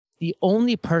the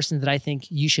only person that I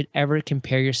think you should ever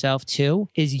compare yourself to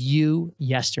is you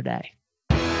yesterday.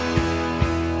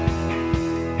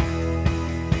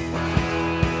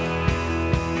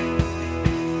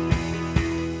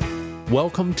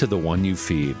 Welcome to The One You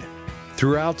Feed.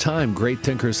 Throughout time, great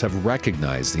thinkers have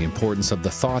recognized the importance of the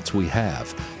thoughts we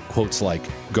have. Quotes like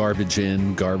garbage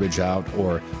in, garbage out,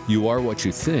 or you are what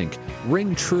you think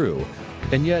ring true.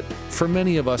 And yet, for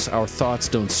many of us, our thoughts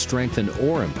don't strengthen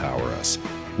or empower us.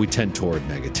 We tend toward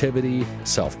negativity,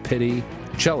 self-pity,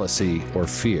 jealousy, or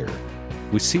fear.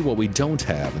 We see what we don't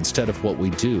have instead of what we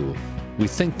do. We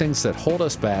think things that hold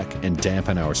us back and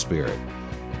dampen our spirit.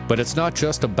 But it's not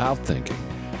just about thinking.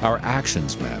 Our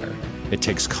actions matter. It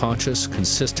takes conscious,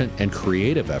 consistent, and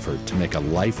creative effort to make a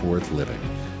life worth living.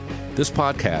 This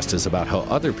podcast is about how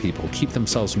other people keep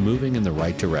themselves moving in the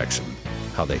right direction,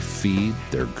 how they feed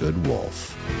their good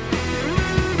wolf.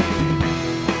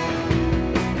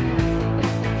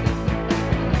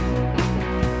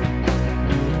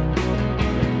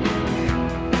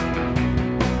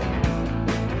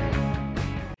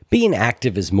 Being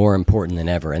active is more important than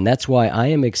ever, and that's why I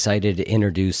am excited to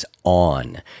introduce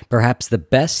On, perhaps the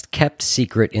best kept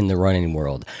secret in the running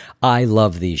world. I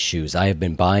love these shoes. I have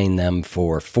been buying them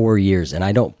for 4 years, and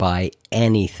I don't buy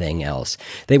anything else.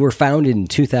 They were founded in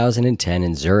 2010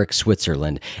 in Zurich,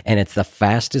 Switzerland, and it's the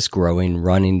fastest growing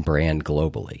running brand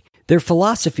globally. Their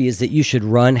philosophy is that you should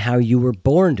run how you were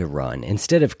born to run.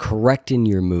 Instead of correcting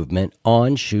your movement,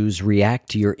 On shoes react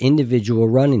to your individual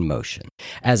running motion.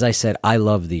 As I said, I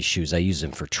love these shoes. I use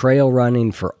them for trail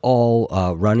running, for all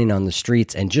running on the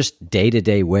streets, and just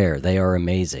day-to-day wear. They are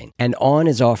amazing. And On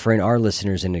is offering our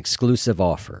listeners an exclusive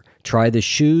offer. Try the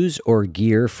shoes or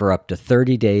gear for up to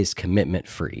 30 days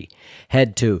commitment-free.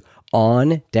 Head to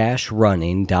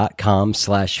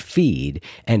on-running.com/feed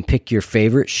and pick your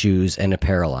favorite shoes and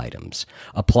apparel items.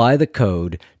 Apply the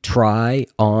code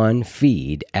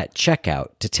TRYONFEED at checkout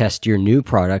to test your new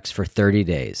products for 30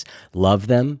 days. Love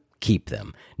them, keep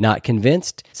them. Not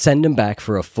convinced? Send them back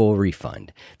for a full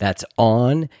refund. That's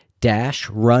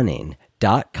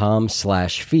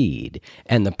on-running.com/feed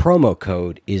and the promo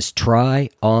code is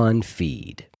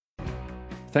TRYONFEED.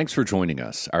 Thanks for joining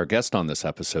us. Our guest on this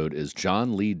episode is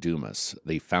John Lee Dumas,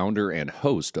 the founder and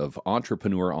host of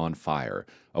Entrepreneur on Fire,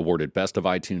 awarded Best of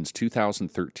iTunes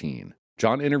 2013.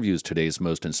 John interviews today's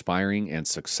most inspiring and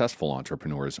successful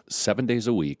entrepreneurs 7 days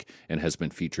a week and has been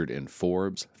featured in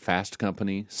Forbes, Fast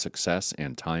Company, Success,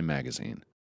 and Time magazine.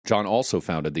 John also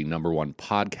founded the #1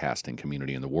 podcasting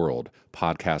community in the world,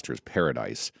 Podcasters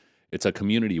Paradise. It's a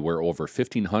community where over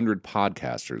 1,500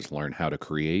 podcasters learn how to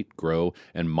create, grow,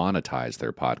 and monetize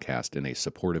their podcast in a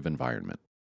supportive environment.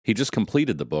 He just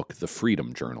completed the book, The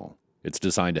Freedom Journal. It's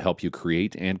designed to help you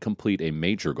create and complete a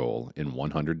major goal in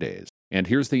 100 days. And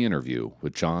here's the interview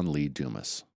with John Lee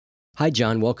Dumas. Hi,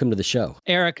 John. Welcome to the show.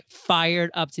 Eric,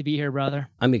 fired up to be here, brother.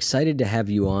 I'm excited to have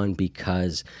you on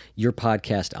because your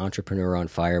podcast, Entrepreneur on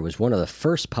Fire, was one of the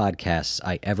first podcasts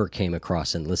I ever came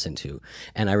across and listened to.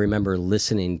 And I remember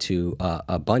listening to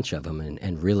a bunch of them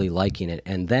and really liking it.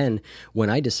 And then when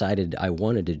I decided I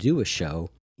wanted to do a show,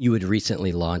 you had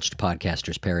recently launched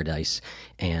Podcasters Paradise,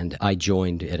 and I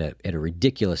joined at a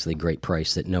ridiculously great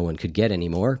price that no one could get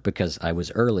anymore because I was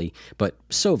early, but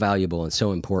so valuable and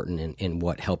so important in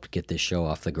what helped get this show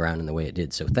off the ground in the way it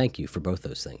did. So thank you for both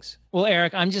those things. Well,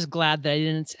 Eric, I'm just glad that I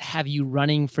didn't have you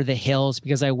running for the hills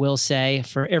because I will say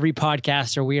for every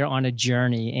podcaster, we are on a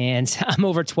journey and I'm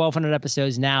over 1,200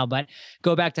 episodes now, but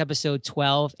go back to episode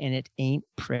 12 and it ain't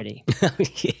pretty.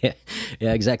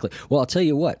 Yeah, exactly. Well, I'll tell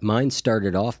you what, mine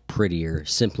started off prettier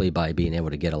simply by being able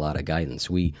to get a lot of guidance.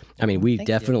 We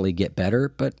definitely get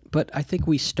better, but I think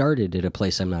we started at a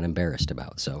place I'm not embarrassed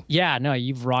about. So yeah, no,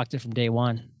 you've rocked it from day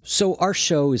one. So our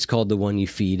show is called The One You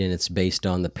Feed, and it's based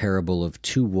on the parable of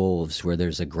two wolves where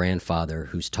there's a grandfather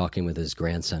who's talking with his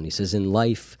grandson. He says, in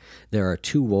life, there are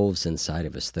two wolves inside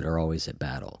of us that are always at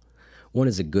battle. One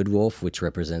is a good wolf, which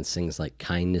represents things like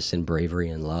kindness and bravery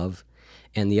and love.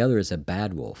 And the other is a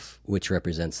bad wolf, which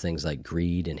represents things like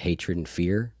greed and hatred and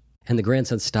fear. And the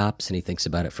grandson stops and he thinks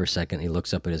about it for a second. He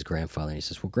looks up at his grandfather and he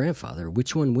says, well, grandfather,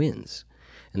 which one wins?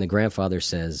 And the grandfather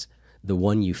says, the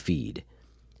one you feed.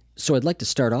 So I'd like to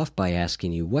start off by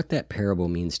asking you what that parable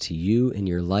means to you in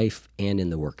your life and in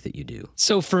the work that you do.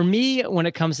 So for me, when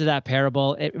it comes to that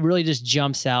parable, it really just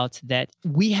jumps out that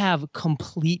we have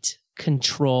complete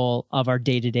control of our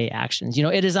day-to-day actions. You know,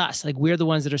 it is us. Like, we're the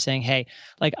ones that are saying, hey,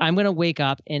 like, I'm going to wake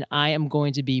up and I am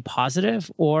going to be positive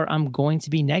or I'm going to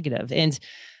be negative. And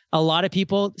a lot of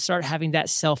people start having that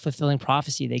self-fulfilling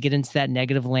prophecy. They get into that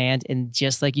negative land. And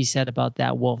just like you said about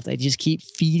that wolf, they just keep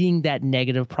feeding that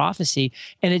negative prophecy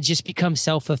and it just becomes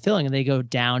self-fulfilling. And they go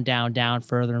down, down, down,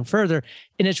 further and further.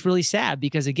 And it's really sad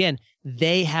because, again,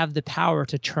 they have the power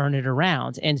to turn it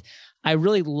around. And I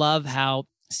really love how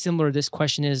similar this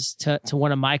question is to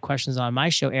one of my questions on my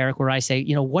show, Eric, where I say,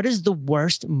 what is the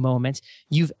worst moment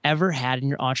you've ever had in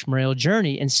your entrepreneurial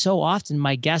journey? And so often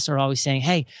my guests are always saying,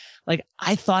 hey, like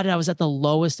I thought I was at the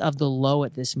lowest of the low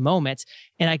at this moment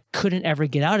and I couldn't ever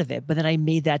get out of it. But then I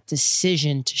made that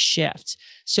decision to shift.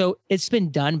 So it's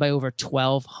been done by over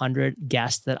 1,200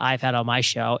 guests that I've had on my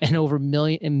show and over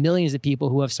millions of people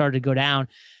who have started to go down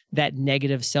that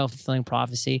negative self-fulfilling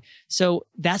prophecy. So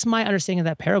that's my understanding of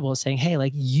that parable, is saying, hey,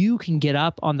 like you can get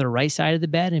up on the right side of the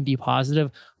bed and be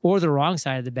positive or the wrong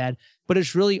side of the bed, but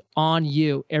it's really on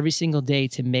you every single day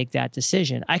to make that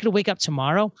decision. I could wake up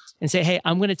tomorrow and say, hey,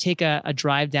 I'm going to take a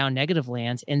drive down negative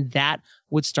lands, and that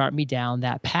would start me down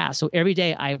that path. So every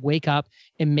day I wake up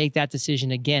and make that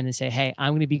decision again and say, hey,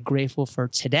 I'm going to be grateful for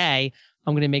today.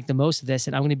 I'm going to make the most of this,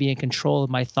 and I'm going to be in control of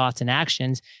my thoughts and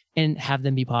actions and have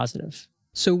them be positive.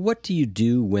 So what do you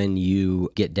do when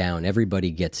you get down?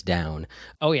 Everybody gets down.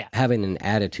 Oh, yeah. Having an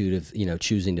attitude of,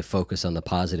 choosing to focus on the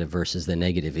positive versus the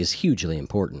negative is hugely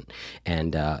important,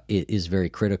 and it is very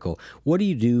critical. What do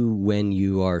you do when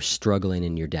you are struggling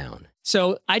and you're down?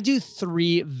 So I do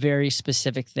 3 very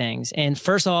specific things. And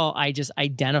first of all, I just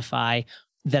identify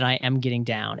that I am getting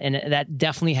down. And that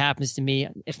definitely happens to me,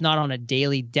 if not on a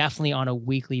daily, definitely on a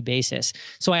weekly basis.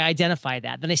 So I identify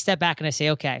that. Then I step back and I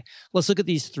say, okay, let's look at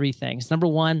these 3 things. Number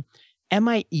 1, am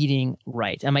I eating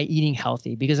right? Am I eating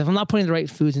healthy? Because if I'm not putting the right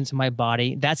foods into my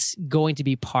body, that's going to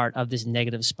be part of this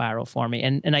negative spiral for me.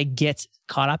 And I get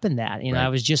caught up in that. Right. I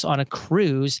was just on a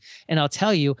cruise, and I'll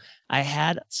tell you, I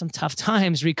had some tough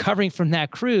times recovering from that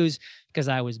cruise because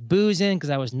I was boozing, because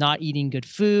I was not eating good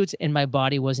foods, and my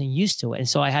body wasn't used to it. And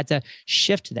so I had to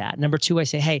shift that. Number 2, I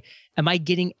say, hey, am I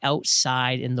getting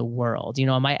outside in the world?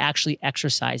 Am I actually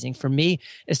exercising? For me,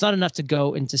 it's not enough to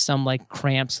go into some like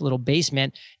cramped little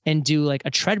basement and do like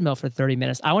a treadmill for 30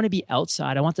 minutes. I want to be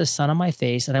outside. I want the sun on my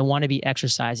face, and I want to be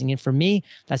exercising. And for me,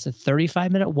 that's a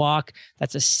 35-minute walk.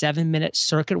 That's a 7-minute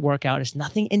circuit workout. It's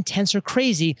nothing intense or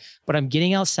crazy, but I'm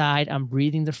getting outside. I'm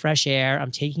breathing the fresh air.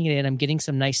 I'm taking it in. I'm getting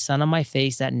some nice sun on my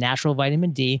face, that natural vitamin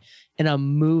D, and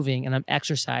I'm moving and I'm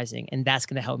exercising, and that's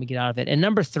going to help me get out of it. And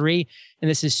number 3, and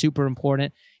this is super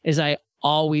important, is I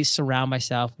always surround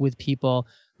myself with people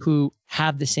who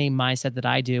have the same mindset that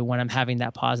I do when I'm having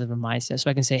that positive mindset.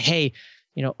 So I can say, hey,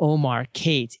 Omar,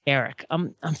 Kate, Eric,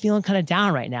 I'm feeling kind of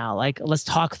down right now. Like, let's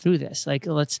talk through this. Like,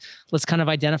 let's kind of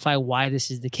identify why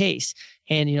this is the case.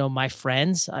 And, my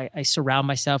friends, I surround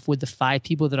myself with the 5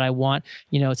 people that I want,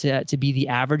 to be the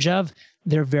average of.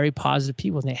 They're very positive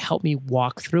people, and they help me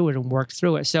walk through it and work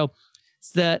through it. So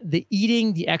it's the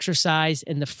eating, the exercise,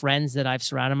 and the friends that I've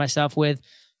surrounded myself with.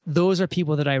 Those are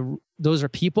people and those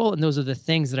are the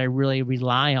things that I really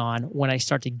rely on when I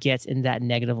start to get in that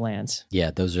negative lands.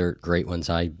 Yeah, those are great ones.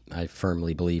 I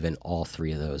firmly believe in all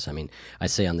 3 of those. I mean, I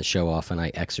say on the show often I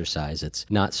exercise. It's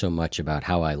not so much about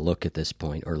how I look at this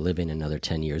point or live in another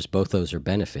 10 years. Both those are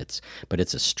benefits, but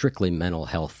it's a strictly mental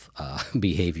health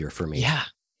behavior for me. Yeah.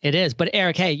 It is. But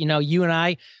Eric, hey, you and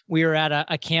I, we were at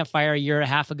a campfire a year and a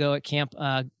half ago at Camp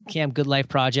Good Life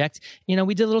Project. We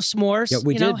did little s'mores. Yeah,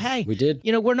 we did. Hey, we did.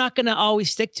 We're not going to always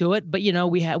stick to it, but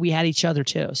we had each other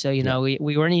too. So we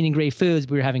weren't eating great foods,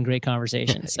 but we were having great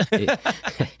conversations.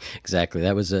 Exactly.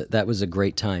 That was a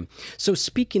great time. So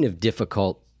speaking of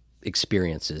difficult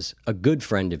experiences, a good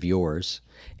friend of yours,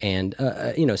 and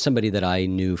somebody that I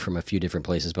knew from a few different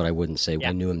places, but I wouldn't say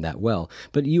I knew him that well.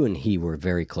 But you and he were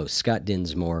very close. Scott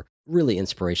Dinsmore, really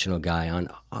inspirational guy on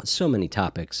so many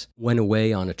topics. Went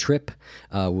away on a trip,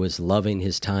 was loving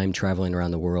his time traveling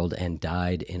around the world, and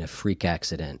died in a freak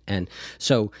accident. And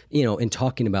so, in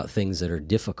talking about things that are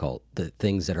difficult, the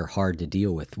things that are hard to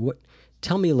deal with,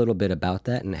 tell me a little bit about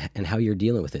that and how you're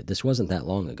dealing with it. This wasn't that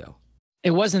long ago.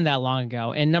 It wasn't that long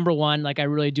ago. And number 1, like I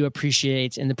really do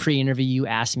appreciate, in the pre-interview, you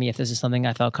asked me if this is something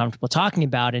I felt comfortable talking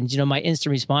about. And, my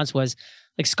instant response was,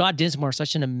 like, Scott Dinsmore is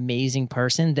such an amazing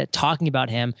person that talking about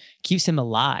him keeps him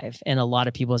alive in a lot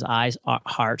of people's eyes,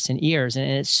 hearts, and ears. And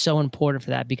it's so important for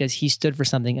that because he stood for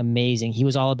something amazing. He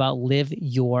was all about live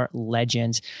your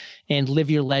legends. And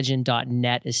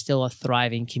liveyourlegend.net is still a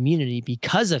thriving community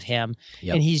because of him.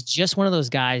 Yep. And he's just one of those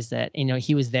guys that,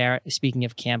 he was there, speaking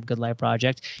of Camp Good Life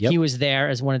Project, he was there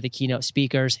as one of the keynote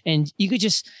speakers. And you could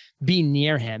just be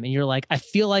near him and you're like, I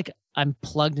feel like I'm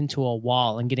plugged into a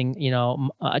wall and getting,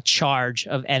 a charge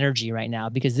of energy right now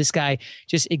because this guy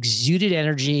just exuded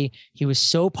energy. He was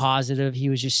so positive. He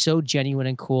was just so genuine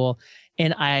and cool.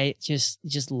 And I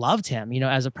just loved him,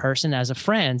 as a person, as a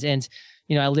friend. And,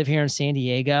 I live here in San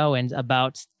Diego, and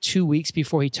about 2 weeks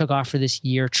before he took off for this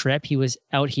year trip, he was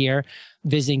out here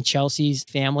visiting Chelsea's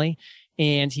family.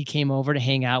 And he came over to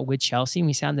hang out with Chelsea, and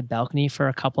we sat on the balcony for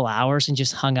a couple hours and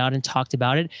just hung out and talked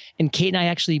about it. And Kate and I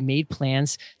actually made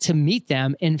plans to meet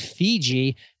them in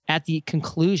Fiji at the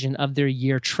conclusion of their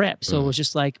year trip. So it was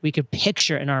just like we could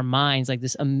picture in our minds like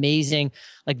this amazing,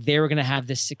 like they were going to have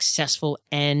this successful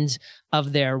end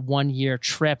of their 1 year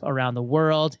trip around the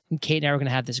world. And Kate and I were going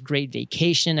to have this great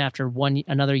vacation after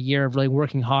another year of really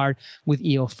working hard with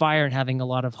EO Fire and having a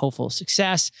lot of hopeful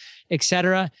success,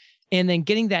 etc. And then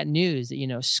getting that news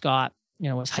that, Scott,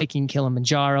 was hiking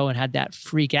Kilimanjaro and had that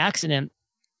freak accident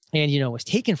and, was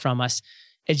taken from us.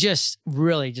 It just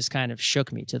really just kind of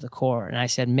shook me to the core. And I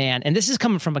said, man, and this is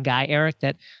coming from a guy, Eric,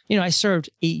 that, I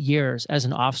served 8 years as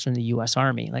an officer in the U.S.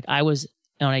 Army. Like I was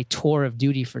on a tour of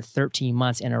duty for 13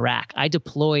 months in Iraq. I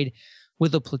deployed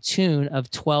with a platoon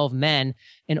of 12 men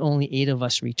and only 8 of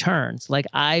us returned. Like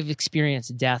I've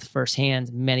experienced death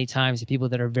firsthand many times to people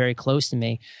that are very close to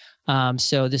me.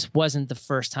 So this wasn't the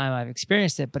first time I've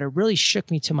experienced it, but it really shook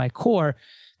me to my core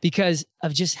because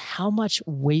of just how much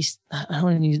waste, I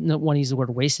don't want to use the word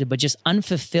wasted, but just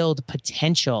unfulfilled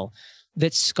potential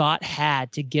that Scott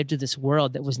had to give to this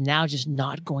world that was now just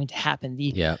not going to happen.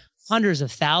 The hundreds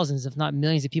of thousands, if not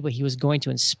millions of people he was going to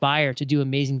inspire to do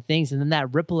amazing things. And then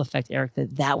that ripple effect, Eric,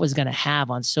 that was going to have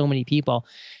on so many people.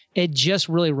 It just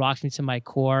really rocked me to my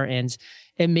core. And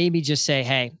it made me just say,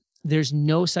 hey, there's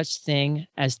no such thing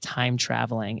as time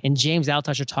traveling. And James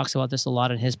Altucher talks about this a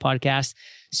lot in his podcast.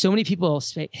 So many people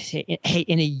say, hey,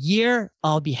 in a year,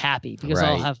 I'll be happy because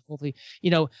I'll have hopefully,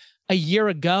 a year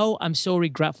ago, I'm so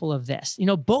regretful of this.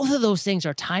 Both of those things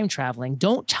are time traveling.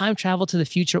 Don't time travel to the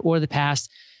future or the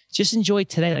past. Just enjoy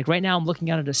today. Like right now, I'm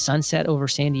looking out at a sunset over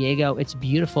San Diego. It's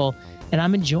beautiful and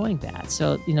I'm enjoying that.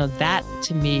 So, that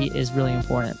to me is really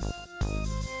important.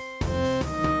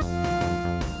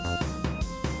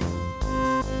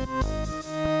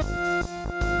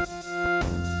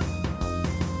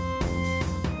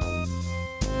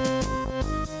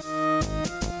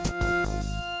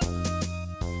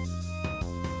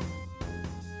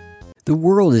 The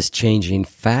world is changing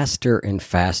faster and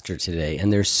faster today,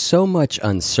 and there's so much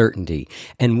uncertainty.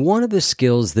 And one of the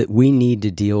skills that we need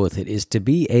to deal with it is to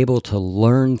be able to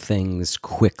learn things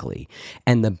quickly.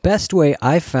 And the best way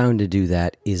I've found to do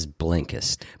that is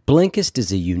Blinkist. Blinkist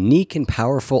is a unique and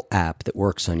powerful app that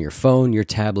works on your phone, your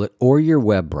tablet, or your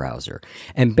web browser.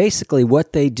 And basically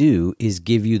what they do is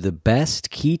give you the best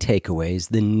key takeaways,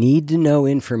 the need-to-know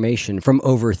information from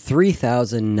over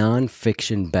 3,000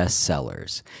 nonfiction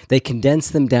bestsellers. They condense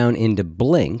them down into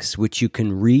blinks, which you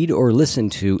can read or listen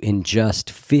to in just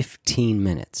 15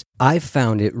 minutes. I've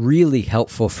found it really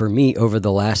helpful for me over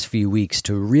the last few weeks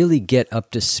to really get up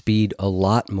to speed a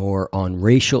lot more on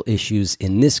racial issues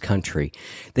in this country.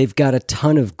 They've got a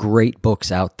ton of great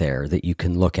books out there that you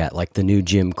can look at, like The New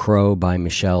Jim Crow by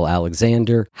Michelle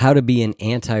Alexander, How to Be an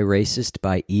Anti-Racist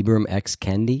by Ibram X.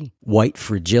 Kendi, White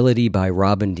Fragility by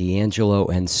Robin DiAngelo,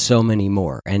 and so many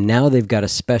more. And now they've got a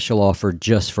special offer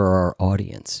just for our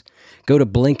audience. Go to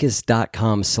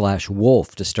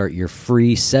Blinkist.com/wolf to start your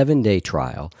free 7-day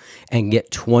trial and get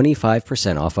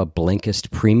 25% off a Blinkist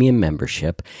premium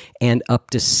membership and up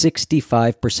to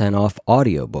 65% off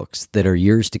audiobooks that are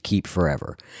yours to keep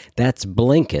forever. That's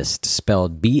Blinkist,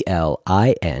 spelled Blinkist,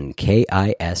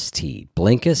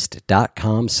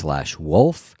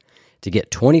 Blinkist.com/wolf to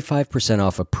get 25%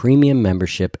 off a premium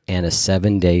membership and a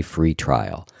 7-day free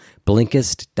trial.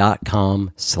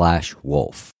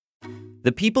 Blinkist.com/wolf.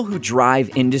 The people who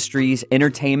drive industries,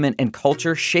 entertainment, and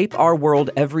culture shape our world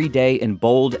every day in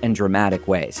bold and dramatic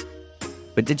ways.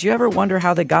 But did you ever wonder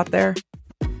how they got there?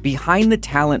 Behind the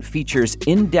Talent features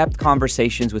in-depth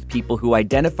conversations with people who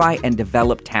identify and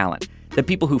develop talent, the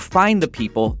people who find the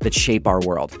people that shape our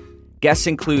world. Guests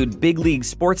include big league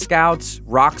sports scouts,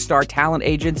 rock star talent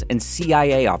agents, and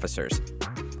CIA officers.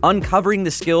 Uncovering the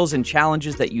skills and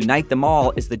challenges that unite them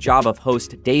all is the job of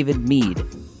host David Mead.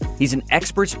 He's an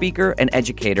expert speaker and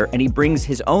educator, and he brings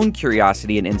his own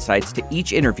curiosity and insights to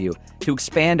each interview to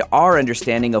expand our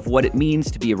understanding of what it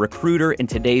means to be a recruiter in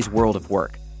today's world of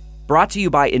work. Brought to you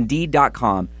by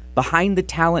Indeed.com, Behind the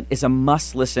Talent is a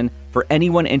must-listen for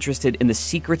anyone interested in the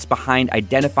secrets behind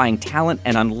identifying talent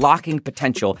and unlocking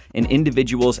potential in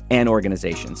individuals and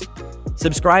organizations.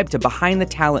 Subscribe to Behind the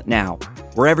Talent now,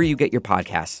 wherever you get your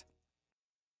podcasts.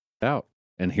 Out.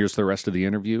 And here's the rest of the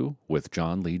interview with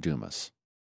John Lee Dumas.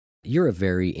 You're a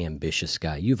very ambitious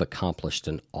guy. You've accomplished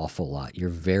an awful lot. You're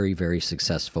very, very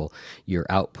successful. Your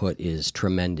output is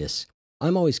tremendous.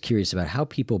 I'm always curious about how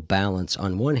people balance,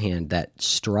 on one hand, that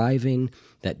striving,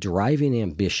 that driving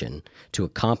ambition to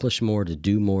accomplish more, to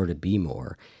do more, to be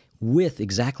more, with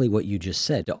exactly what you just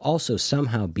said, to also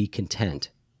somehow be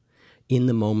content in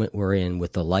the moment we're in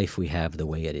with the life we have the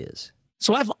way it is.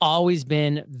 So I've always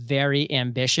been very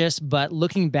ambitious, but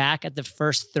looking back at the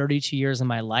first 32 years of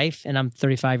my life, and I'm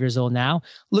 35 years old now,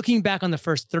 looking back on the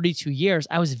first 32 years,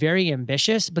 I was very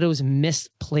ambitious, but it was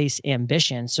misplaced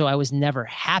ambition. So I was never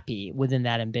happy within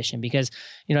that ambition because,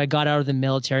 I got out of the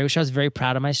military, which I was very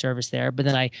proud of my service there, but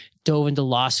then I dove into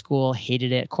law school,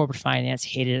 hated it, corporate finance,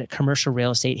 hated it, commercial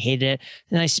real estate, hated it.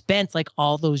 And I spent like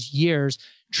all those years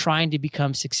trying to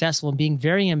become successful and being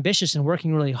very ambitious and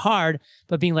working really hard,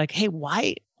 but being like, hey,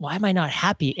 why am I not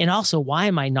happy? And also, why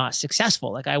am I not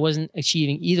successful? Like I wasn't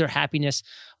achieving either happiness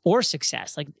or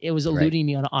success. Like it was eluding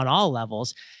me on all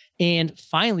levels. And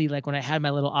finally, like when I had my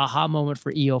little aha moment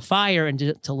for EO Fire and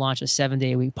to launch a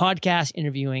 7-day-a-week podcast,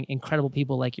 interviewing incredible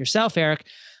people like yourself, Eric,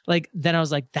 like then I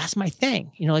was like, that's my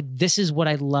thing. Like this is what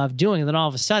I love doing. And then all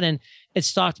of a sudden it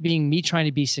stopped being me trying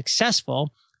to be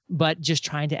successful, but just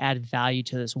trying to add value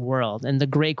to this world. And the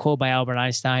great quote by Albert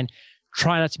Einstein,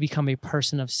 try not to become a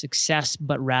person of success,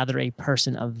 but rather a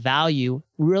person of value,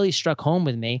 really struck home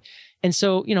with me. And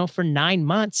so, for 9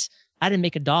 months, I didn't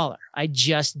make $1. I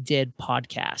just did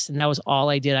podcasts, and that was all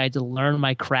I did. I had to learn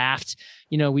my craft.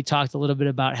 We talked a little bit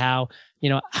about how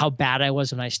bad I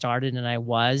was when I started, and I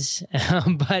was,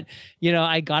 but,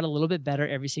 I got a little bit better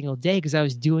every single day because I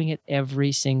was doing it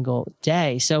every single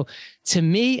day. So to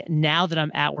me, now that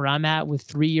I'm at where I'm at with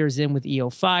 3 years in with EO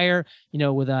Fire,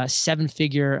 with a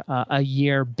 7-figure a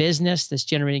year business that's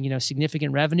generating,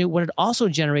 significant revenue, what it also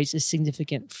generates is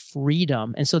significant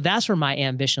freedom. And so that's where my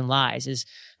ambition lies, is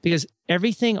because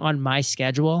everything on my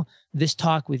schedule, this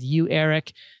talk with you,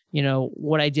 Eric,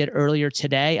 what I did earlier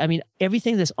today, I mean,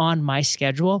 everything that's on my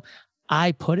schedule,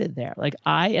 I put it there. Like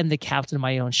I am the captain of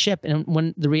my own ship. And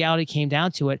when the reality came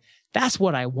down to it, that's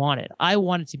what I wanted. I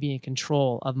wanted to be in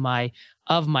control of my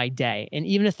day. And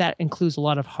even if that includes a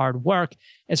lot of hard work,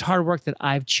 it's hard work that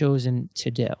I've chosen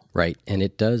to do. Right. And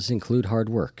it does include hard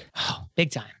work. Oh,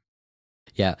 big time.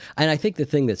 Yeah. And I think the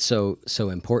thing that's so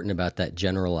important about that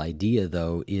general idea,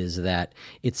 though, is that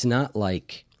it's not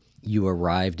like you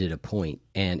arrived at a point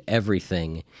and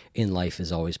everything in life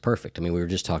is always perfect. I mean, we were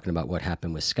just talking about what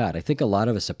happened with Scott. I think a lot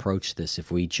of us approach this,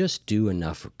 if we just do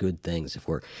enough good things, if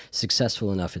we're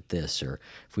successful enough at this, or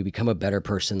if we become a better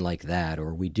person like that,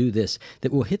 or we do this,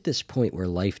 that we'll hit this point where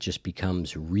life just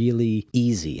becomes really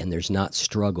easy and there's not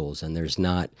struggles and there's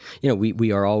not,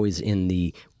 we are always in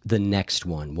the next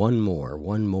one more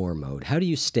mode. How do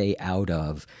you stay out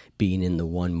of being in the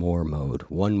one more mode,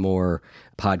 one more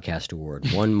podcast award,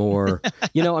 one more,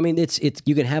 it's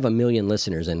you can have 1 million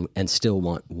listeners and still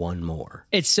want one more.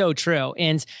 It's so true.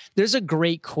 And there's a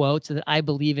great quote that I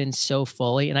believe in so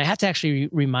fully. And I have to actually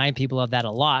remind people of that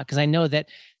a lot because I know that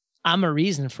I'm a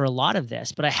reason for a lot of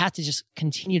this, but I have to just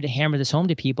continue to hammer this home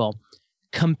to people.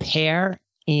 Compare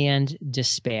and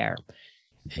despair.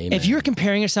 Amen. If you're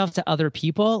comparing yourself to other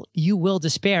people, you will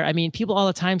despair. I mean, people all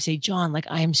the time say, John, like,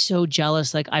 I am so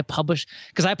jealous. Like I publish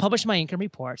my income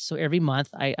reports. So every month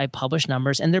I publish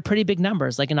numbers and they're pretty big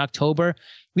numbers. Like in October,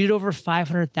 we did over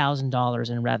 $500,000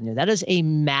 in revenue. That is a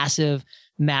massive,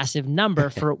 massive number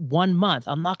for 1 month.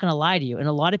 I'm not going to lie to you. And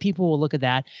a lot of people will look at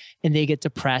that and they get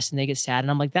depressed and they get sad.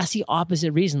 And I'm like, that's the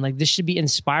opposite reason. Like this should be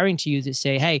inspiring to you to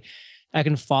say, hey, I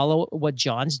can follow what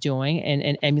John's doing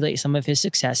and emulate some of his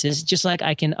successes, just like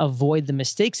I can avoid the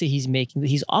mistakes that he's making, that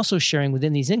he's also sharing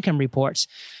within these income reports.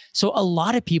 So a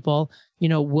lot of people,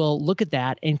 will look at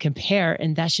that and compare,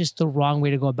 and that's just the wrong way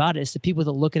to go about it. It's the people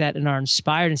that look at that and are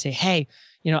inspired and say, hey,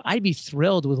 I'd be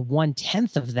thrilled with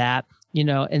 1/10 of that,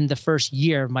 in the first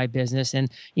year of my business.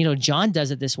 And, John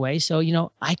does it this way. So,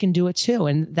 I can do it too.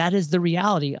 And that is the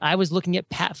reality. I was looking at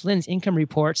Pat Flynn's income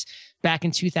reports back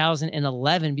in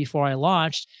 2011 before I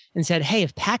launched and said, hey,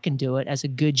 if Pat can do it as a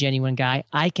good, genuine guy,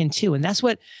 I can too. And that's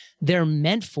what they're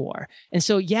meant for. And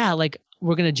so, yeah, like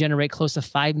we're going to generate close to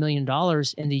 $5 million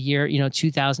in the year,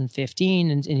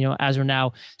 2015. And, as we're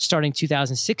now starting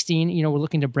 2016, we're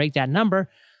looking to break that number.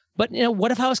 But,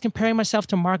 what if I was comparing myself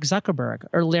to Mark Zuckerberg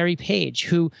or Larry Page,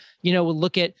 who, would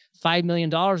look at $5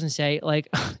 million and say, like,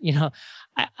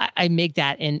 I make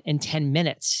that in 10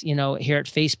 minutes, here at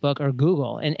Facebook or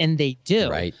Google, and they do.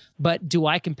 Right. But do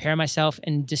I compare myself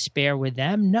and despair with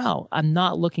them? No, I'm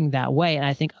not looking that way. And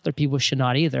I think other people should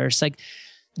not either. It's like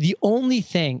the only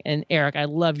thing, and Eric, I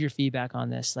love your feedback on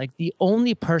this. Like the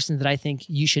only person that I think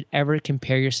you should ever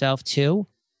compare yourself to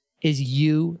is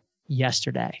you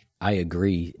yesterday. I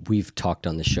agree. We've talked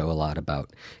on the show a lot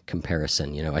about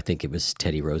comparison. I think it was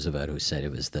Teddy Roosevelt who said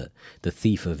it was the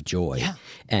thief of joy. Yeah.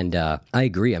 And I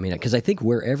agree. I mean, because I think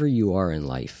wherever you are in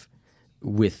life,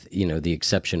 with, the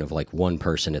exception of like one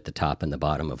person at the top and the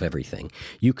bottom of everything,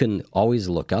 you can always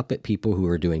look up at people who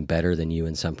are doing better than you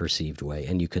in some perceived way.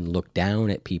 And you can look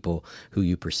down at people who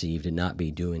you perceive to not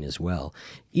be doing as well.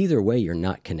 Either way, you're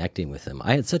not connecting with them.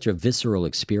 I had such a visceral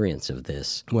experience of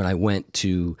this when I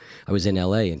was in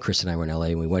LA, and Chris and I were in LA,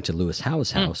 and we went to Lewis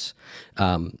Howe's house,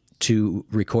 to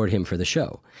record him for the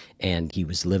show. And he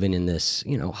was living in this,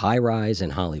 high rise in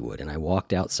Hollywood. And I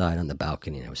walked outside on the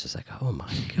balcony and I was just like, oh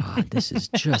my God, this is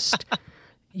just,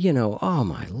 oh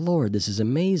my Lord, this is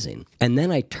amazing. And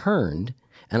then I turned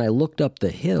and I looked up the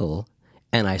hill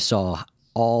and I saw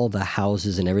all the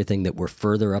houses and everything that were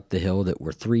further up the hill that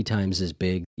were 3 times as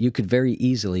big. You could very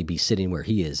easily be sitting where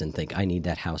he is and think, I need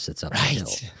that house that's up the hill.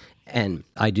 And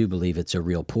I do believe it's a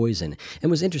real poison. And it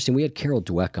was interesting. We had Carol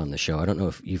Dweck on the show. I don't know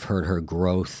if you've heard her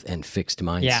growth and fixed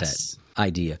mindset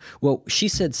idea. Well, she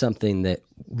said something that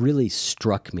really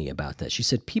struck me about that. She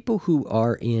said people who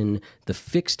are in the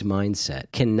fixed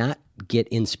mindset cannot get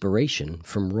inspiration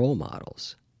from role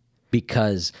models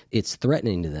because it's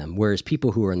threatening to them. Whereas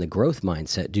people who are in the growth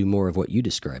mindset do more of what you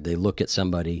described. They look at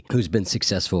somebody who's been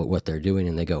successful at what they're doing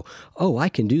and they go, oh, I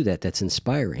can do that. That's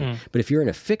inspiring. But if you're in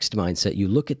a fixed mindset, you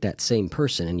look at that same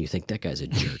person and you think that guy's a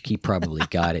jerk. He probably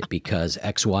got it because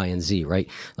X, Y, and Z, right?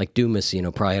 Like Dumas,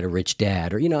 probably had a rich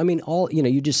dad or,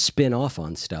 you just spin off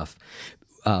on stuff.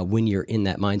 When you're in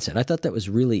that mindset. I thought that was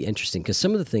really interesting because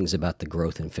some of the things about the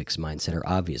growth and fixed mindset are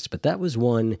obvious, but that was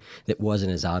one that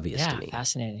wasn't as obvious to me. Yeah,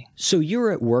 fascinating. So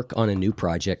you're at work on a new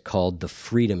project called the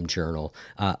Freedom Journal.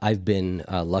 I've been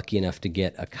lucky enough to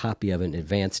get a copy of it in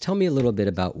advance. Tell me a little bit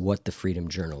about what the Freedom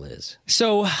Journal is.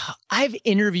 So I've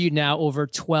interviewed now over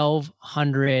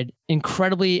 1,200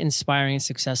 incredibly inspiring and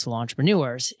successful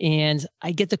entrepreneurs. And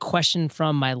I get the question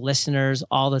from my listeners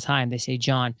all the time. They say,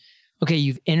 John, okay,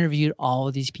 you've interviewed all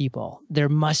of these people. There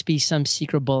must be some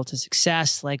secret bullet to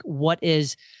success. Like, what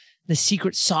is the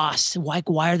secret sauce? Why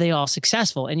are they all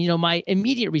successful? And, my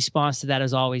immediate response to that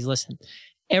is always, listen,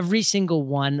 every single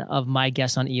one of my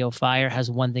guests on EO Fire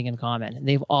has one thing in common.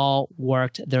 They've all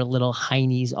worked their little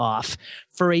heinies off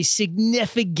for a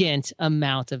significant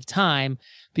amount of time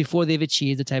before they've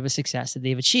achieved the type of success that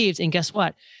they've achieved. And guess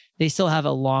what? They still have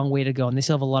a long way to go and they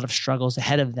still have a lot of struggles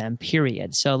ahead of them,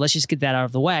 period. So let's just get that out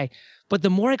of the way. But the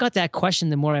more I got that question,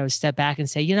 the more I would step back and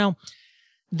say,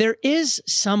 there is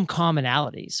some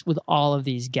commonalities with all of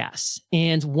these guests.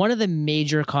 And one of the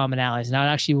major commonalities, and I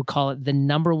actually would call it the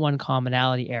number one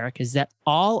commonality, Eric, is that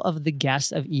all of the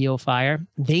guests of EO Fire,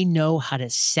 they know how to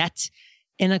set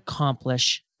and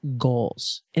accomplish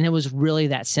goals. And it was really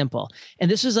that simple.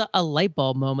 And this was a light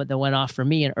bulb moment that went off for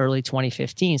me in early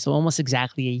 2015. So almost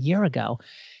exactly a year ago.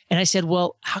 And I said,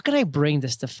 well, how can I bring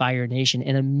this to Fire Nation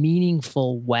in a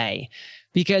meaningful way?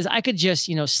 Because I could just,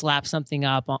 slap something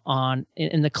up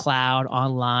in the cloud,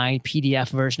 online, PDF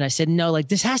version. I said, no,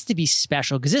 this has to be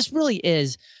special because this really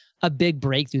is a big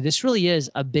breakthrough. This really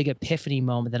is a big epiphany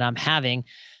moment that I'm having,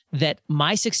 that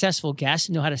my successful guests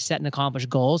know how to set and accomplish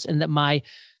goals, and that my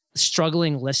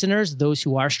struggling listeners, those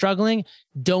who are struggling,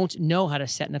 don't know how to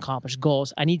set and accomplish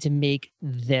goals. I need to make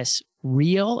this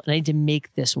real and I need to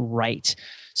make this right.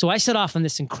 So I set off on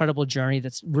this incredible journey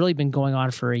that's really been going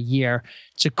on for a year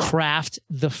to craft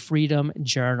the Freedom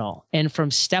Journal. And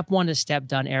from step one to step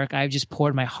done, Eric, I've just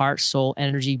poured my heart, soul,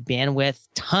 energy, bandwidth,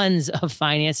 tons of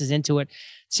finances into it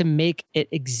to make it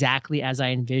exactly as I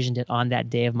envisioned it on that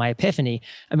day of my epiphany.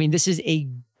 I mean, this is a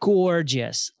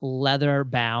gorgeous leather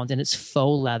bound, and it's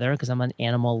faux leather because I'm an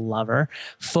animal lover,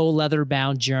 faux leather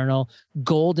bound journal,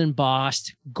 gold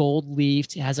embossed, gold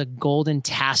leafed. It has a golden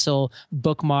tassel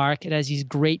bookmark. It has these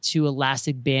great 2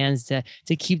 elastic bands to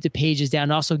keep the pages down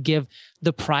and also give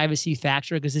the privacy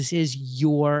factor because this is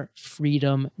your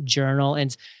Freedom Journal.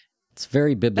 And it's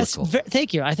very biblical.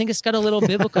 Thank you. I think it's got a little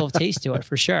biblical taste to it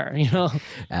for sure.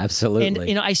 Absolutely.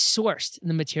 And I sourced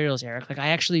the materials, Eric. I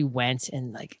actually went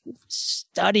and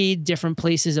studied different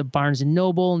places of Barnes and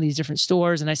Noble and these different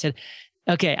stores. And I said,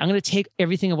 okay, I'm going to take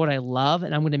everything of what I love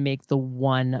and I'm going to make the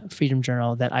one Freedom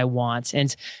Journal that I want.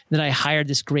 And then I hired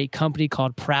this great company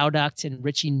called Product and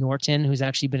Richie Norton, who's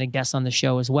actually been a guest on the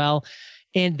show as well.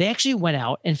 And they actually went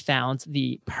out and found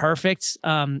the perfect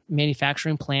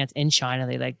manufacturing plant in China.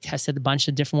 They tested a bunch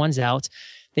of different ones out.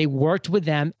 They worked with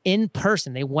them in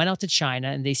person. They went out to China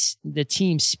and the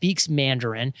team speaks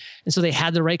Mandarin. And so they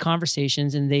had the right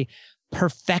conversations and they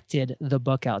perfected the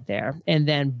book out there. And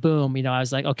then boom, I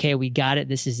was like, okay, we got it.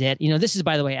 This is it. This is,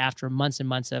 by the way, after months and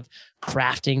months of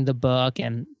crafting the book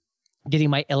and getting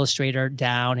my illustrator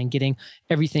down and getting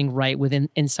everything right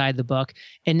inside the book.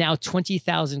 And now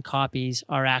 20,000 copies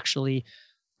are actually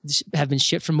have been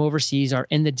shipped from overseas, are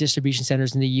in the distribution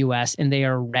centers in the US, and they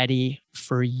are ready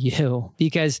for you,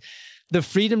 because the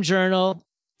Freedom Journal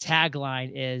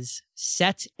tagline is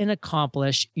set and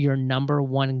accomplish your number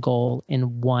one goal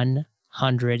in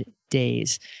 100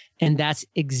 days. And that's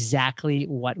exactly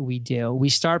what we do. We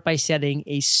start by setting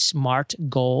a SMART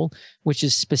goal, which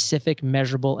is specific,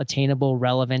 measurable, attainable,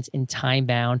 relevant, and time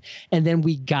bound. And then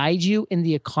we guide you in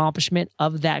the accomplishment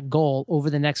of that goal over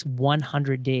the next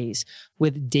 100 days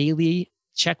with daily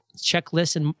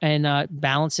checklists and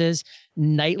balances,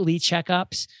 nightly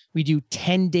checkups. We do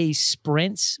 10-day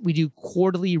sprints. We do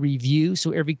quarterly review.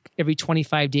 So every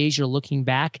 25 days, you're looking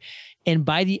back. And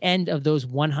by the end of those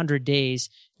 100 days,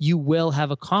 you will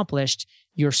have accomplished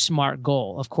your SMART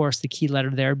goal. Of course, the key letter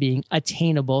there being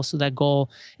attainable. So that goal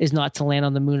is not to land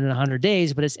on the moon in 100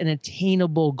 days, but it's an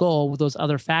attainable goal with those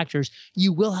other factors.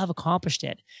 You will have accomplished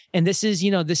it. And this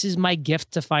is my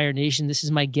gift to Fire Nation. This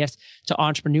is my gift to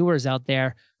entrepreneurs out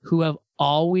there who have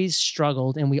always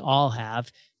struggled, and we all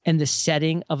have, in the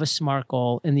setting of a SMART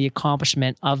goal and the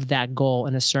accomplishment of that goal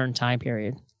in a certain time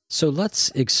period. So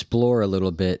let's explore a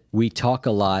little bit. We talk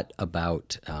a lot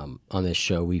about, on this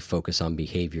show, we focus on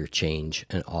behavior change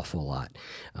an awful lot.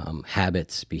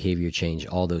 Habits, behavior change,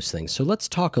 all those things. So let's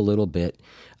talk a little bit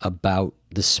about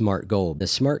the SMART goal. The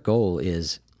SMART goal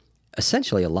is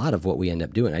essentially a lot of what we end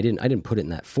up doing. I didn't put it in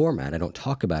that format. I don't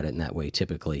talk about it in that way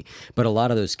typically, but a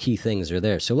lot of those key things are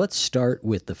there. So let's start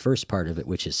with the first part of it,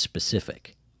 which is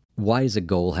specific. Why does a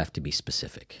goal have to be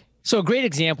specific? So a great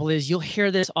example is, you'll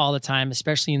hear this all the time,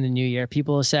 especially in the new year.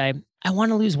 People will say, I want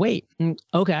to lose weight.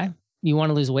 Okay. You want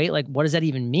to lose weight? Like, what does that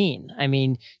even mean? I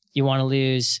mean, you want to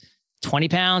lose 20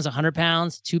 pounds, 100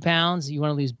 pounds, 2 pounds. You want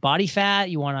to lose body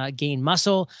fat. You want to gain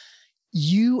muscle.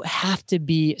 You have to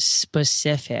be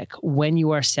specific when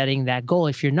you are setting that goal.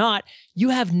 If you're not, you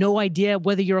have no idea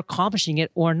whether you're accomplishing it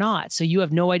or not. So you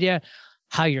have no idea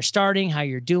how you're starting, how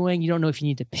you're doing. You don't know if you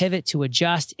need to pivot, to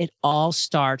adjust. It all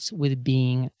starts with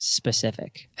being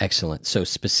specific. Excellent. So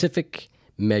specific,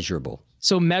 measurable.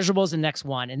 So measurable is the next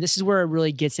one. And this is where it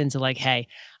really gets into like, hey,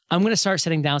 I'm going to start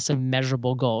setting down some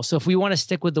measurable goals. So if we want to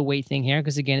stick with the weight thing here,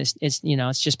 because again,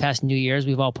 it's just past New Year's.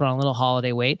 We've all put on a little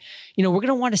holiday weight. We're going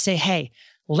to want to say, hey,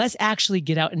 let's actually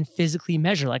get out and physically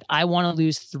measure. Like, I want to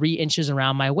lose 3 inches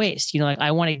around my waist. Like,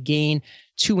 I want to gain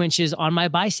 2 inches on my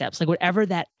biceps. Like, whatever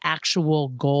that actual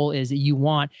goal is that you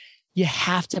want, you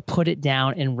have to put it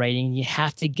down in writing. You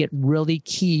have to get really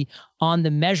key on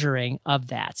the measuring of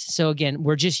that. So again,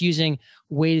 we're just using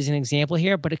weight as an example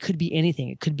here, but it could be anything.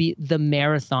 It could be the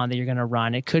marathon that you're going to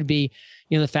run. It could be,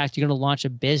 the fact you're going to launch a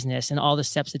business and all the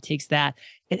steps it takes that.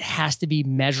 It has to be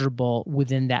measurable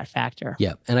within that factor.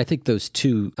 Yeah. And I think those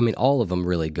two, all of them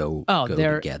really go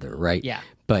together, right? Yeah.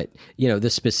 But, the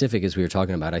specific, as we were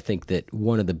talking about, I think that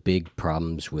one of the big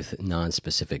problems with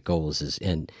non-specific goals is,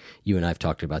 and you and I have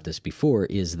talked about this before,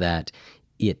 is that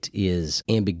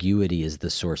ambiguity is the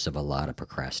source of a lot of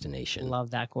procrastination.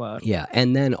 Love that quote. Yeah.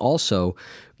 And then also,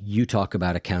 you talk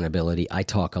about accountability. I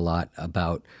talk a lot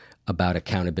about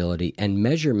accountability, and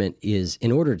measurement is,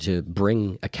 in order to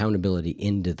bring accountability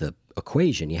into the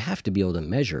equation, you have to be able to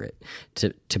measure it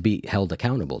to be held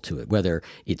accountable to it, whether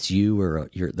it's you or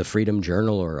the Freedom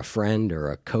Journal or a friend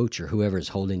or a coach or whoever is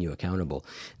holding you accountable.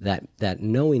 That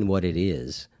knowing what it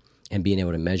is and being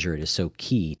able to measure it is so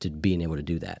key to being able to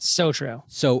do that. So true.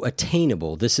 So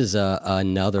attainable, this is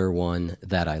another one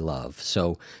that I love.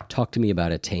 So talk to me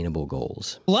about attainable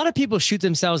goals. A lot of people shoot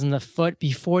themselves in the foot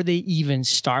before they even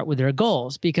start with their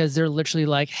goals, because they're literally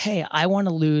like, hey, I want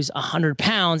to lose 100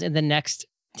 pounds in the next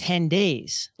 10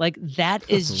 days. Like, that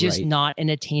is just Right. not an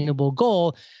attainable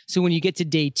goal. So when you get to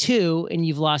day 2 and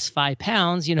you've lost 5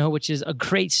 pounds, which is a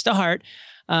great start,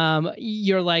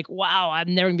 you're like, wow,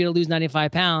 I'm never gonna be able to lose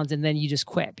 95 pounds. And then you just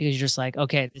quit because you're just like,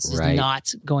 okay, this is Right.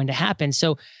 not going to happen.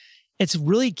 So it's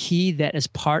really key that as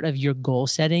part of your goal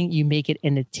setting, you make it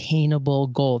an attainable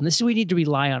goal. And this is where you need to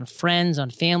rely on friends,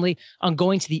 on family, on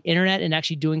going to the internet and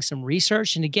actually doing some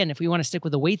research. And again, if we want to stick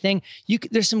with the weight thing,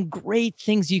 there's some great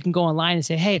things you can go online and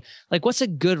say, hey, like, what's a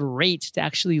good rate to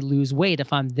actually lose weight?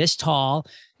 If I'm this tall,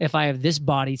 if I have this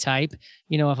body type,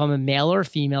 if I'm a male or a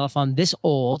female, if I'm this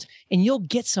old, and you'll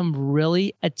get some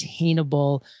really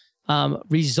attainable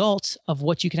results of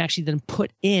what you can actually then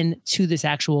put into this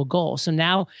actual goal. So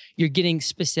now you're getting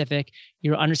specific,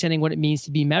 you're understanding what it means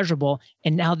to be measurable,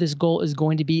 and now this goal is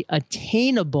going to be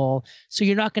attainable. So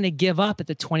you're not going to give up at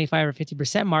the 25 or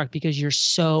 50% mark because you're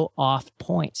so off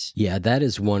points. Yeah, that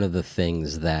is one of the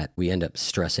things that we end up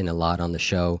stressing a lot on the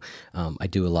show. I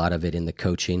do a lot of it in the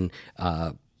coaching.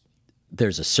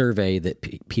 there's a survey that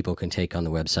people can take on the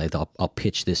website. I'll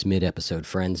pitch this mid-episode,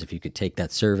 friends. If you could take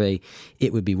that survey,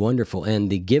 it would be wonderful. And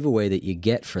the giveaway that you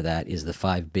get for that is the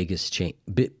 5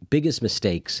 biggest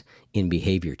mistakes in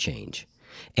behavior change.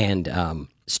 And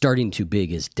starting too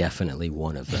big is definitely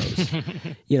one of those.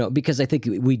 Because I think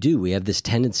we have this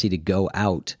tendency to go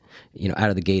out, out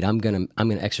of the gate. I'm gonna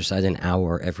exercise an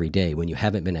hour every day when you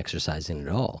haven't been exercising at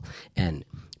all. And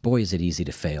boy, is it easy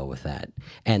to fail with that.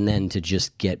 And then to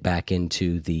just get back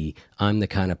into I'm the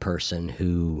kind of person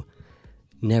who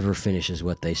never finishes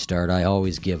what they start. I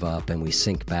always give up, and we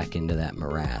sink back into that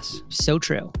morass. So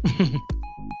true.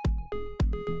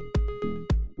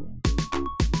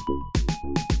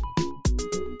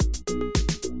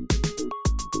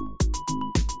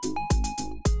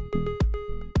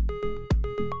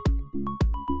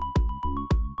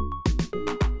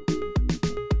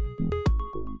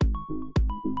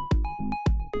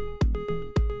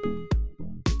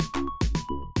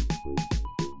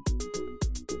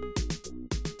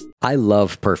 I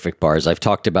love Perfect Bars. I've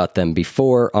talked about them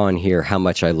before on here, how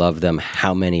much I love them,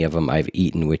 how many of them I've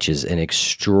eaten, which is an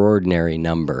extraordinary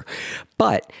number.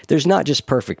 But there's not just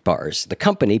Perfect Bars. The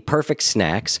company, Perfect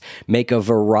Snacks, make a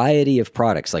variety of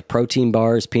products like protein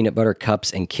bars, peanut butter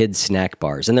cups, and kids snack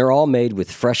bars. And they're all made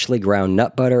with freshly ground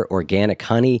nut butter, organic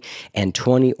honey, and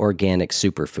 20 organic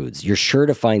superfoods. You're sure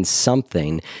to find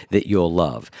something that you'll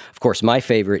love. Of course, my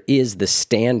favorite is the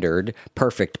standard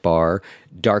Perfect Bar,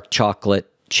 dark chocolate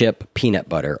chip peanut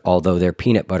butter, although their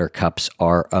peanut butter cups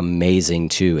are amazing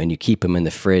too, and you keep them in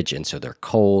the fridge, and so they're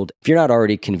cold. If you're not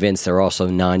already convinced, they're also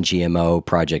non-GMO,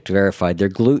 project verified, they're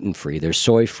gluten-free, they're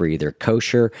soy-free, they're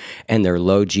kosher, and they're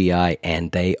low GI, and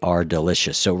they are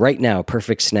delicious. So right now,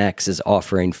 Perfect Snacks is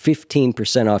offering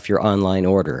 15% off your online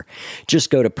order. Just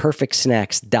go to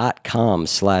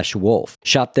perfectsnacks.com/wolf.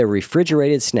 Shop their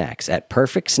refrigerated snacks at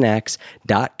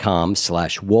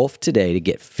perfectsnacks.com/wolf today to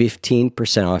get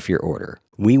 15% off your order.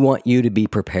 We want you to be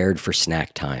prepared for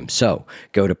snack time. So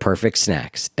go to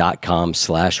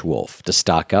perfectsnacks.com/wolf to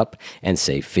stock up and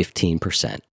save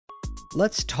 15%.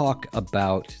 Let's talk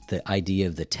about the idea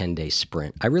of the 10-day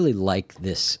sprint. I really like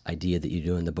this idea that you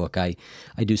do in the book. I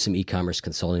do some e-commerce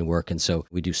consulting work, and so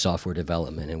we do software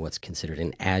development in what's considered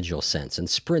an agile sense, and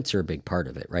sprints are a big part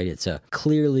of it, right? It's a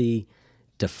clearly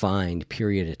defined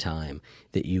period of time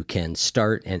that you can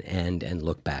start and end and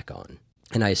look back on.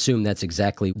 And I assume that's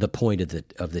exactly the point of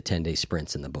the 10-day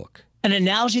sprints in the book. An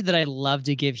analogy that I love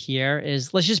to give here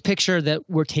is, let's just picture that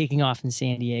we're taking off in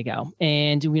San Diego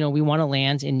and, we want to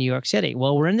land in New York City.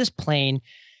 Well, we're in this plane.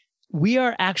 We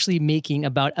are actually making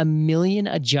about 1 million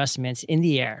adjustments in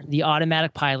the air. The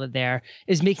automatic pilot there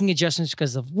is making adjustments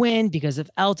because of wind, because of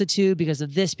altitude, because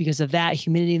of this, because of that,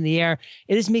 humidity in the air.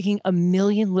 It is making 1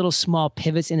 million little small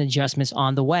pivots and adjustments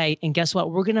on the way. And guess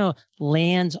what? We're going to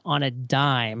land on a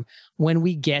dime when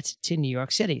we get to New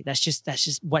York City. That's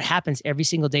just what happens every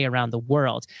single day around the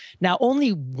world. Now,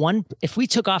 if we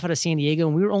took off out of San Diego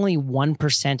and we were only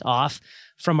 1% off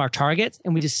from our target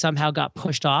and we just somehow got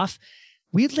pushed off,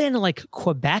 we'd land in like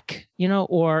Quebec,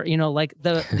 or, like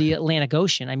the Atlantic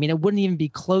Ocean. I mean, it wouldn't even be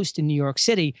close to New York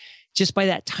City just by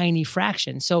that tiny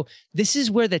fraction. So this is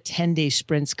where the 10-day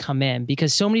sprints come in,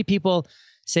 because so many people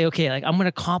say, okay, like I'm going to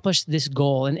accomplish this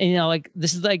goal. And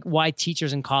this is like why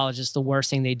teachers in college is the worst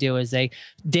thing they do is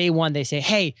day one, they say,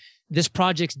 hey, this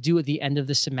project's due at the end of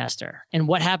the semester. And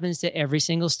what happens to every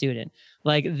single student?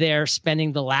 Like they're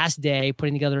spending the last day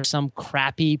putting together some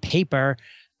crappy paper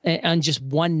on just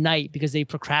one night because they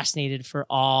procrastinated for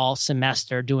all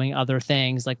semester doing other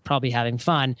things, like probably having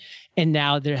fun. And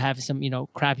now they're having some,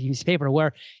 crappy piece of paper,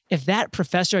 where if that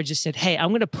professor had just said, hey, I'm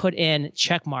going to put in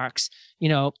check marks,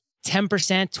 10%,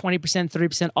 20%,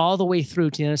 30%, all the way through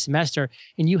to the end of the semester,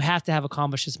 and you have to have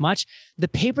accomplished as much, the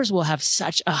papers will have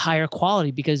such a higher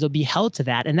quality because they'll be held to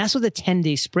that. And that's what the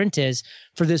 10-day sprint is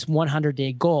for this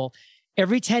 100-day goal.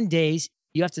 Every 10 days,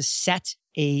 you have to set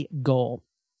a goal.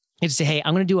 You have to say, hey,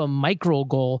 I'm going to do a micro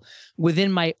goal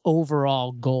within my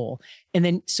overall goal. And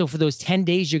then, so for those 10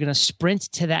 days, you're going to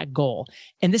sprint to that goal.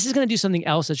 And this is going to do something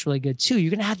else that's really good too.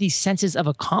 You're going to have these senses of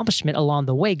accomplishment along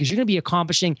the way, because you're going to be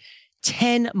accomplishing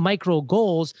 10 micro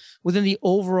goals within the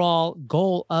overall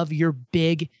goal of your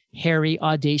big, hairy,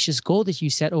 audacious goal that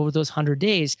you set over those 100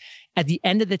 days. At the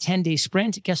end of the 10-day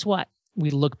sprint, guess what?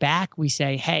 We look back, we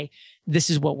say, hey,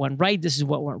 this is what went right. This is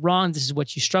what went wrong. This is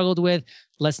what you struggled with.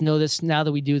 Let's know this now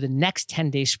that we do the next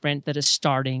 10-day sprint that is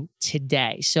starting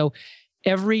today. So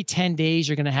every 10 days,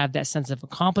 you're going to have that sense of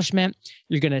accomplishment.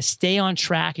 You're going to stay on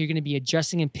track. You're going to be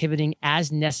adjusting and pivoting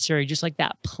as necessary, just like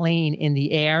that plane in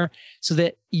the air, so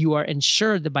that you are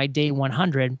ensured that by day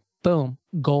 100, boom,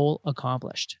 goal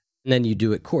accomplished. And then you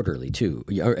do it quarterly too,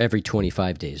 or every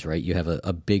 25 days, right? You have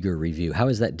a bigger review. How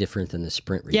is that different than the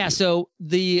sprint review? Yeah, so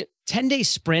the 10-day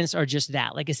sprints are just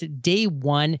that. Like I said, day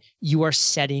one, you are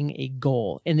setting a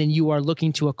goal, and then you are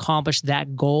looking to accomplish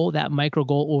that goal, that micro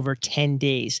goal, over 10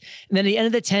 days. And then at the end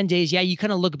of the 10 days, yeah, you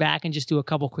kind of look back and just do a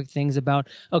couple quick things about,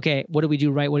 okay, what did we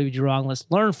do right? What did we do wrong? Let's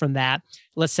learn from that.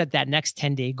 Let's set that next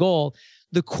 10-day goal.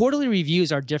 The quarterly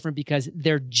reviews are different because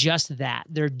they're just that.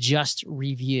 They're just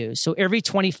reviews. So every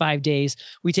 25 days,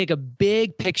 we take a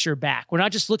big picture back. We're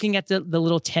not just looking at the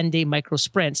little 10-day micro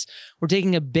sprints. We're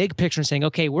taking a big picture and saying,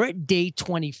 okay, we're at day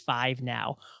 25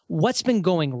 now. What's been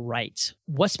going right?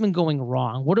 What's been going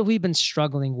wrong? What have we been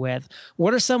struggling with?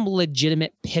 What are some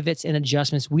legitimate pivots and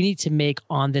adjustments we need to make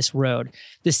on this road?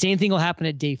 The same thing will happen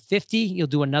at day 50. You'll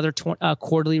do another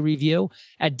quarterly review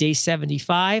at day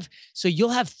 75. So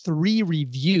you'll have 3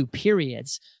 review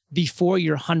periods before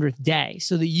your 100th day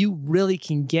so that you really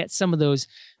can get some of those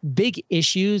big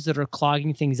issues that are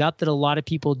clogging things up that a lot of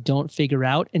people don't figure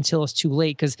out until it's too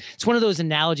late. Because it's one of those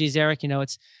analogies, Eric,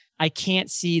 it's I can't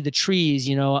see the trees,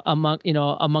 amongst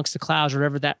the clouds, or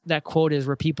whatever that quote is,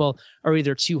 where people are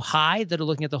either too high that are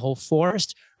looking at the whole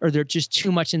forest, or they're just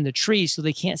too much in the trees so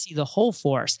they can't see the whole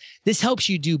forest. This helps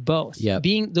you do both. Yep.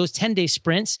 Being those 10-day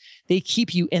sprints, they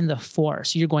keep you in the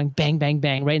forest. So you're going bang, bang,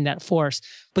 bang right in that forest.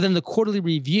 But then the quarterly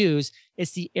reviews,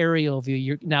 it's the aerial view.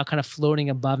 You're now kind of floating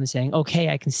above and saying, okay,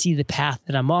 I can see the path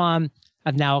that I'm on.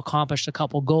 I've now accomplished a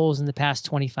couple goals in the past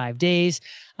 25 days.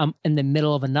 I'm in the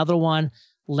middle of another one.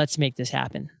 Let's make this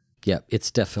happen. Yeah, it's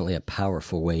definitely a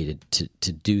powerful way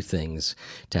to do things,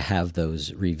 to have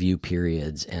those review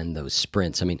periods and those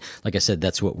sprints. I mean, like I said,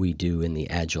 that's what we do in the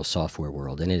agile software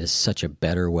world, and it is such a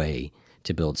better way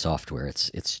to build software.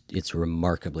 It's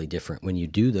remarkably different when you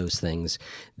do those things,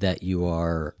 that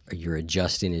you're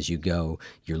adjusting as you go.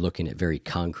 You're looking at very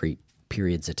concrete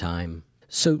periods of time.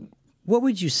 So what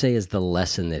would you say is the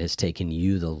lesson that has taken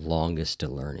you the longest to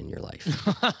learn in your life?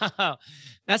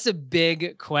 That's a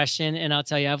big question. And I'll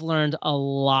tell you, I've learned a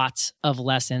lot of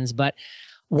lessons, but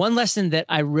one lesson that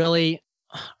I really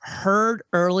heard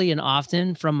early and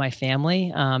often from my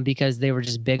family, because they were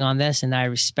just big on this, and I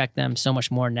respect them so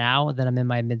much more now that I'm in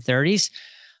my mid-30s,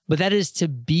 but that is to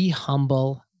be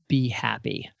humble, be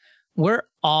happy. We're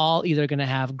all either going to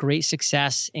have great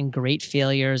success and great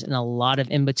failures and a lot of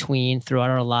in between throughout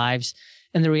our lives.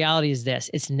 And the reality is this: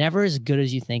 it's never as good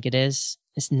as you think it is.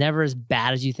 It's never as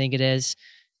bad as you think it is.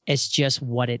 It's just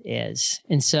what it is.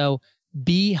 And so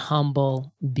be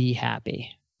humble, be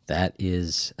happy. That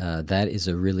is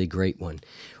a really great one.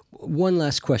 One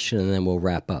last question, and then we'll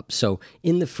wrap up. So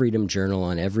in the Freedom Journal,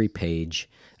 on every page,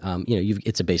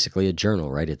 it's basically a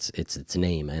journal, right? It's its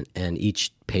name, and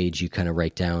each page you kind of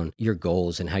write down your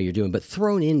goals and how you're doing. But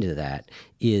thrown into that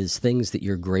is things that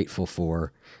you're grateful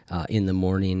for in the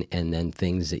morning, and then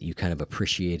things that you kind of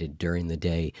appreciated during the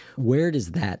day. Where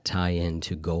does that tie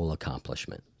into goal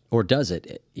accomplishment, or does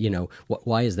it?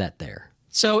 Why is that there?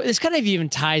 So this kind of even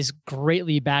ties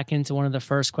greatly back into one of the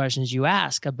first questions you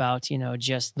ask about,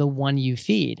 just the one you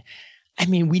feed. I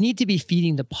mean, we need to be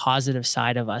feeding the positive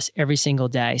side of us every single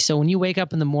day. So when you wake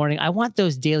up in the morning, I want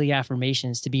those daily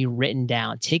affirmations to be written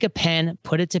down. Take a pen,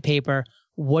 put it to paper.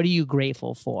 What are you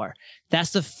grateful for?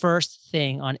 That's the first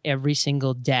thing on every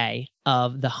single day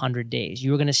of the 100 days.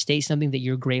 You're going to state something that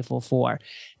you're grateful for. And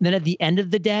then at the end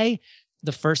of the day,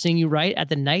 the first thing you write at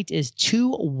the night is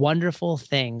 2 wonderful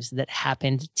things that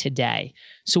happened today.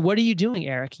 So what are you doing,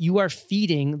 Eric? You are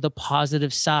feeding the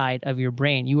positive side of your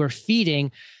brain. You are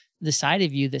feeding the side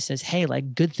of you that says, hey,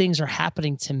 like, good things are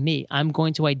happening to me. I'm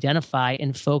going to identify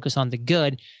and focus on the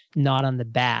good, not on the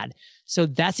bad. So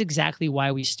that's exactly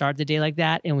why we start the day like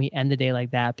that and we end the day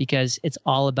like that, because it's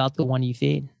all about the one you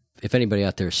feed. If anybody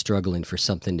out there is struggling for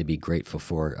something to be grateful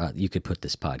for, you could put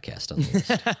this podcast on the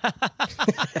list.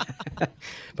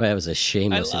 But that was a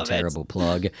shameless and terrible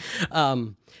plug.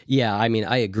 Yeah, I mean,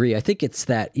 I agree. I think it's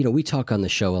that, we talk on the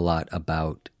show a lot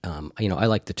about, I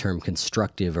like the term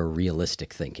constructive or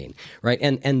realistic thinking, right?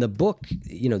 And the book,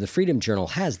 the Freedom Journal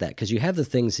has that, because you have the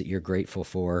things that you're grateful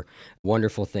for,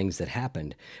 wonderful things that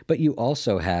happened, but you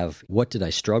also have, what did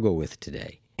I struggle with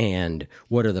today? And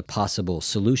what are the possible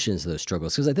solutions to those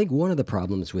struggles? Because I think one of the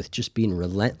problems with just being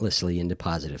relentlessly into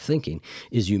positive thinking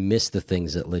is you miss the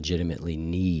things that legitimately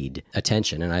need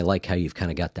attention. And I like how you've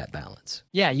kind of got that balance.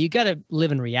 Yeah, you got to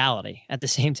live in reality at the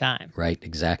same time. Right,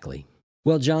 exactly.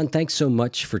 Well, John, thanks so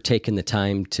much for taking the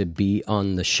time to be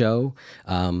on the show.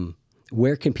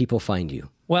 Where can people find you?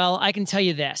 Well, I can tell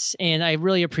you this, and I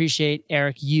really appreciate,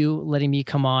 Eric, you letting me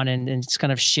come on and just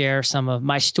kind of share some of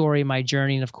my story, my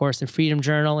journey, and of course, the Freedom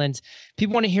Journal. And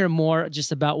people want to hear more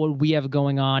just about what we have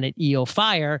going on at EO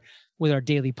Fire. with our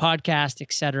daily podcast,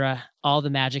 etc. All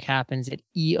the magic happens at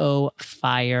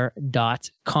eofire.com.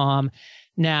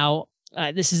 Now,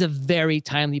 this is a very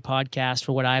timely podcast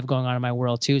for what I have going on in my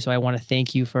world too. So I want to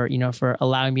thank you for, for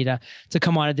allowing me to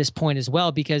come on at this point as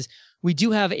well, because we do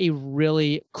have a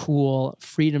really cool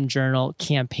Freedom Journal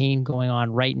campaign going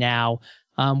on right now,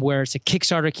 where it's a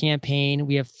Kickstarter campaign.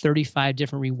 We have 35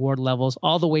 different reward levels,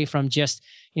 all the way from just,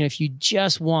 if you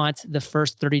just want the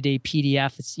first 30-day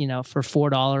PDF, it's, for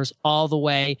 $4, all the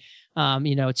way,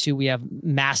 to we have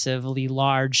massively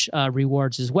large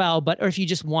rewards as well. Or if you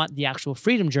just want the actual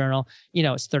Freedom Journal,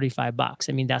 it's $35.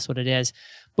 I mean, that's what it is.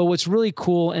 But what's really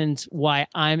cool and why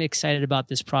I'm excited about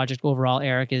this project overall,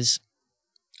 Eric, is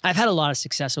I've had a lot of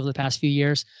success over the past few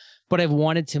years, but I've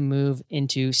wanted to move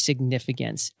into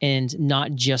significance and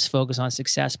not just focus on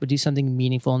success, but do something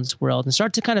meaningful in this world and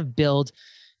start to kind of build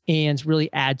and really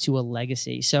add to a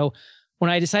legacy. So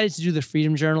when I decided to do the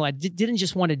Freedom Journal, I didn't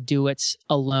just want to do it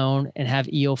alone and have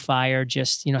EO Fire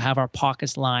just, have our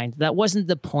pockets lined. That wasn't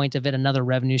the point of it, another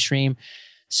revenue stream.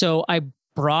 So I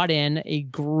brought in a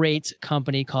great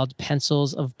company called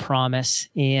Pencils of Promise.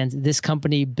 And this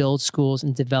company builds schools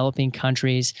in developing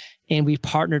countries. And we've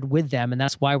partnered with them. And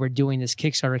that's why we're doing this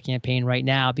Kickstarter campaign right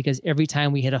now, because every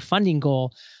time we hit a funding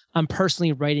goal, I'm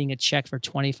personally writing a check for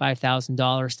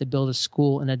 $25,000 to build a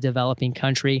school in a developing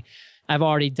country. I've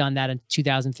already done that in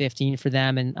 2015 for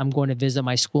them. And I'm going to visit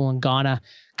my school in Ghana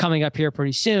coming up here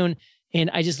pretty soon. And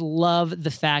I just love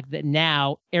the fact that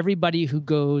now everybody who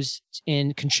goes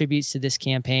and contributes to this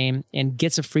campaign and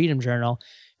gets a Freedom Journal,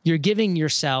 you're giving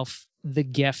yourself the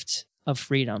gift of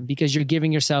freedom, because you're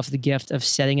giving yourself the gift of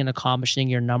setting and accomplishing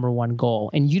your number one goal.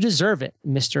 And you deserve it,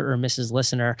 Mr. or Mrs.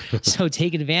 Listener. So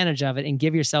take advantage of it and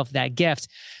give yourself that gift.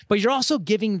 But you're also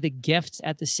giving the gift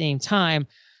at the same time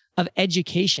of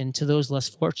education to those less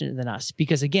fortunate than us.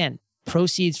 Because again,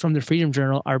 proceeds from the Freedom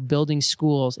Journal are building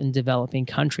schools in developing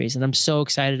countries. And I'm so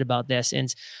excited about this.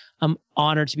 And I'm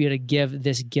honored to be able to give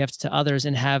this gift to others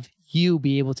and have you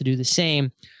be able to do the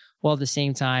same, while at the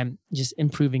same time just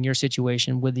improving your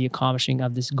situation with the accomplishing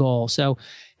of this goal. So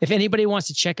if anybody wants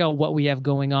to check out what we have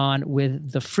going on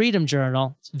with the Freedom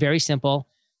Journal, it's very simple.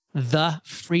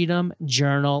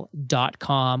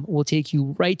 thefreedomjournal.com will take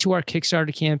you right to our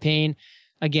Kickstarter campaign.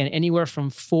 Again, anywhere from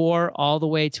 $4 all the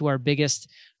way to our biggest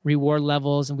reward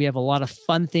levels. And we have a lot of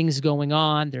fun things going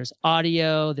on. There's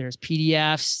audio, there's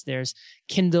PDFs, there's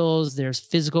Kindles, there's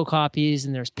physical copies,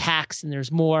 and there's packs, and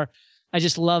there's more. I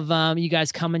just love you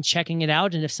guys coming, checking it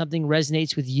out. And if something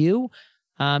resonates with you,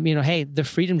 hey, the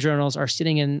Freedom Journals are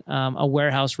sitting in a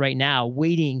warehouse right now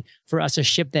waiting for us to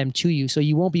ship them to you. So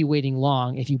you won't be waiting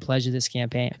long if you pledge to this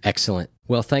campaign. Excellent.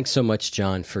 Well, thanks so much,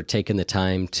 John, for taking the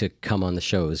time to come on the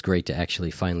show. It was great to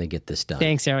actually finally get this done.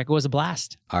 Thanks, Eric. It was a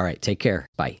blast. All right. Take care.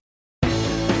 Bye.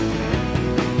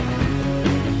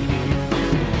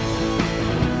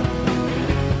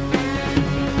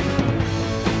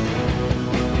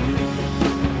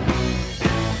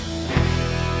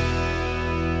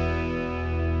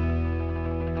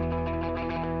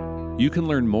 You can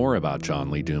learn more about John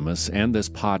Lee Dumas and this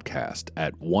podcast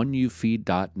at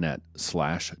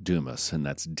oneyoufeed.net/Dumas, and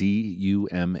that's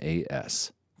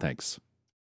DUMAS. Thanks.